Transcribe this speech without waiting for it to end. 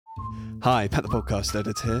Hi, Pat the Podcast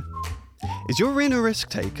Editor here. Is your inner risk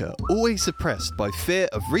taker always suppressed by fear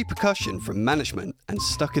of repercussion from management and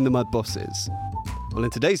stuck in the mud bosses? Well,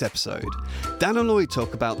 in today's episode, Dan and Lloyd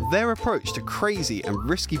talk about their approach to crazy and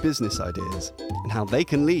risky business ideas and how they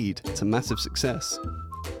can lead to massive success.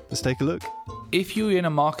 Let's take a look. If you're in a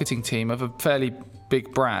marketing team of a fairly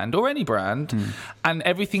big brand or any brand and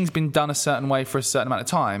everything's been done a certain way for a certain amount of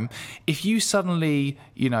time, if you suddenly,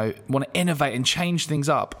 want to innovate and change things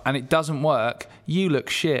up and it doesn't work, you look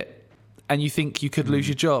shit and you think you could lose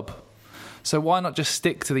your job. So why not just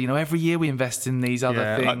stick to every year we invest in these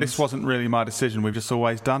other things. Like this wasn't really my decision. We've just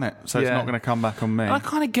always done it. So it's not going to come back on me. And I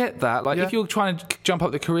kind of get that. If you're trying to jump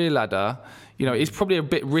up the career ladder, it's probably a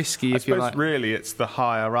bit risky. I suppose really it's the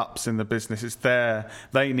higher ups in the business. It's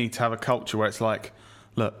they need to have a culture where it's like,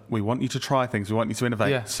 look, we want you to try things. We want you to innovate.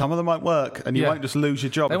 Yeah. Some of them might work and you won't just lose your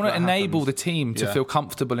job. They want to enable the happens. team to feel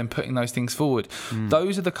comfortable in putting those things forward.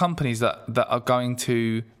 Those are the companies that are going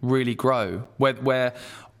to really grow, where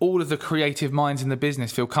all of the creative minds in the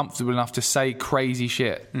business feel comfortable enough to say crazy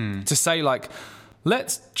shit. To say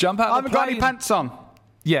let's jump out of the plane. I haven't got any pants on.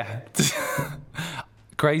 Yeah.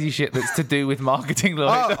 Crazy shit that's to do with marketing,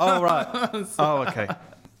 Lloyd. Oh, right. Oh, okay.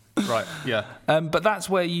 Right, yeah. But that's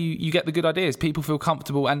where you get the good ideas. People feel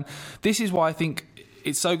comfortable. And this is why I think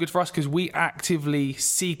it's so good for us, because we actively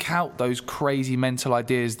seek out those crazy mental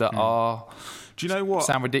ideas that are... Do you know what?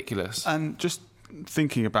 Sound ridiculous. And just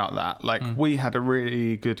thinking about that, we had a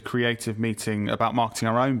really good creative meeting about marketing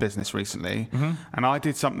our own business recently. And I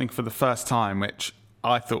did something for the first time, which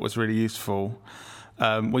I thought was really useful.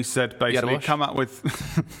 We said basically come up with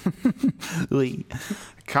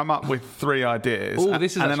three ideas. Ooh,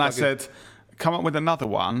 this is and then I said, come up with another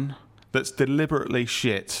one that's deliberately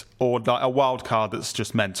shit or like a wild card that's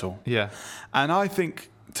just mental. Yeah. And I think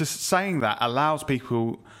saying that allows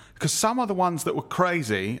people, because some of the ones that were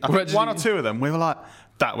crazy, I think one or two of them, we were like,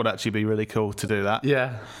 that would actually be really cool to do that.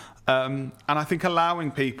 Yeah. And I think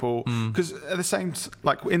allowing people, because at the same,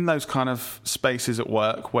 in those kind of spaces at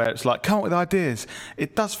work where it's like, come up with ideas,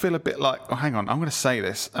 it does feel a bit like, oh, hang on, I'm going to say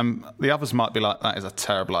this. And the others might be like, that is a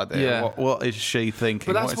terrible idea. Yeah. What is she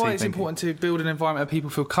thinking? But that's why it's important to build an environment where people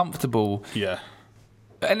feel comfortable. Yeah.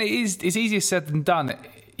 And it's easier said than done.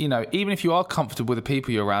 Even if you are comfortable with the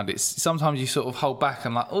people you're around, it's sometimes you sort of hold back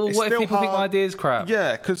and what if people think my idea's crap?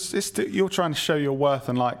 Yeah, because you're trying to show your worth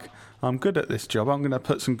and I'm good at this job. I'm going to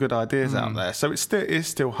put some good ideas out there. So it is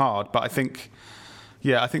still hard, but I think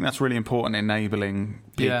that's really important, enabling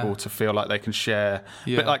people to feel like they can share.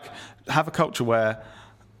 Yeah. But have a culture where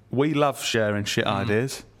we love sharing shit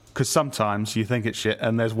ideas, because sometimes you think it's shit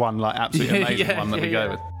and there's one absolutely amazing one that we go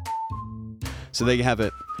with. So there you have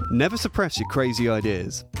it. Never suppress your crazy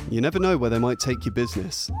ideas. You never know where they might take your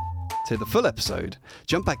business. To hear the full episode,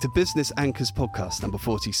 jump back to Business Anchors podcast number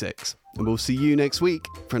 46, and we'll see you next week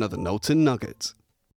for another Knowlton Nugget.